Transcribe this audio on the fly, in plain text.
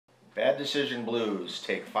Bad Decision Blues,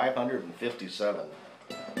 take 557.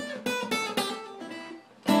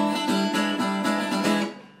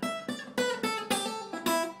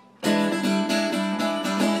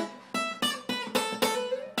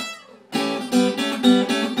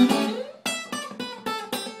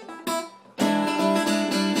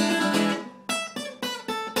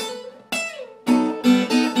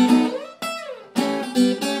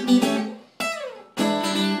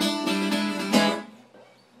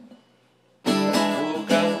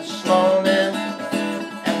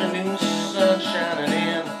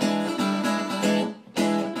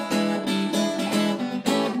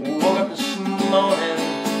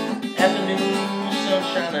 Afternoon, sun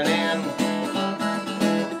shining in.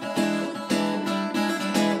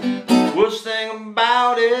 Worst thing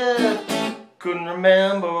about it, couldn't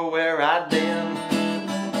remember where I'd been.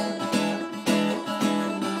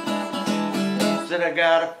 Said I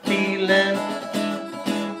got a feeling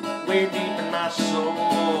way deep in my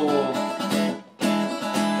soul.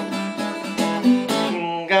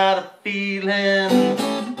 Got a feeling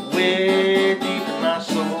way deep in my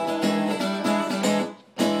soul.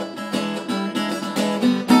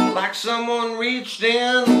 Like someone reached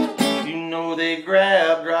in, you know they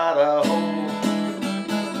grabbed right a hold,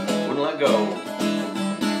 wouldn't let go.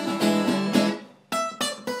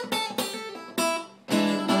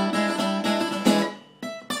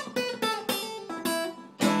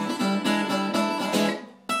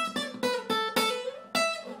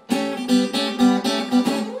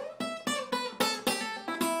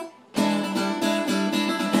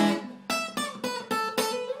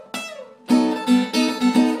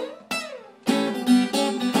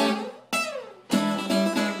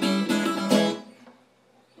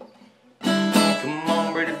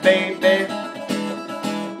 Baby,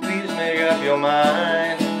 please make up your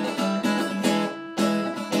mind.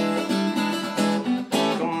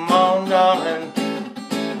 Come on, darling,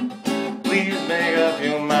 please make up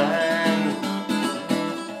your mind.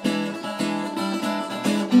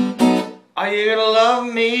 Are you gonna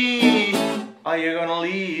love me? Are you gonna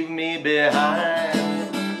leave me behind?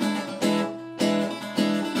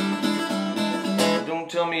 Don't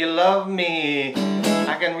tell me you love me,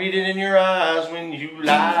 I can read it in your eyes when you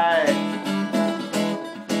lie.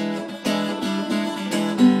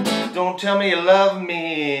 Don't tell me you love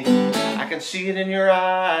me, I can see it in your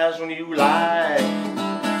eyes when you lie.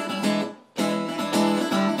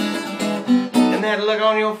 And that look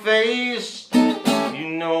on your face, you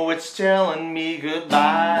know it's telling me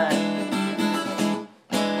goodbye.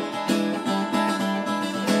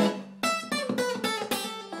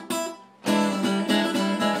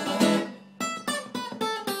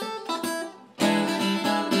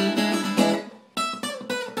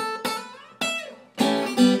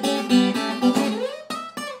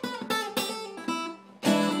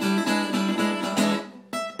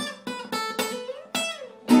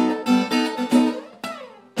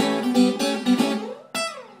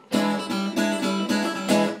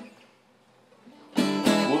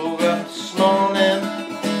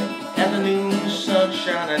 Afternoon, sun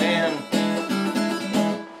shining in.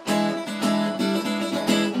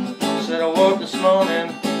 Said I woke this morning,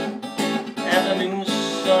 afternoon,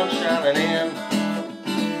 sun shining in.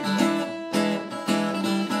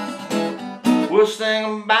 Worst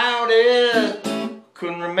thing about it,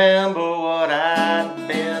 couldn't remember what I'd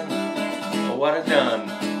been or what I'd done.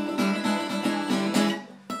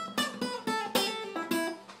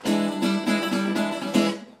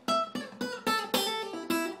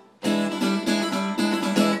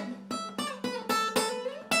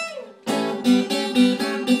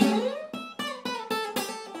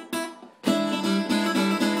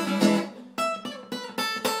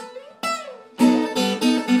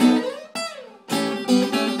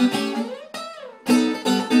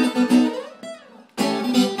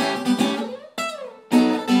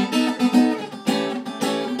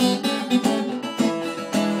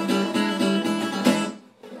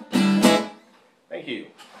 Thank you.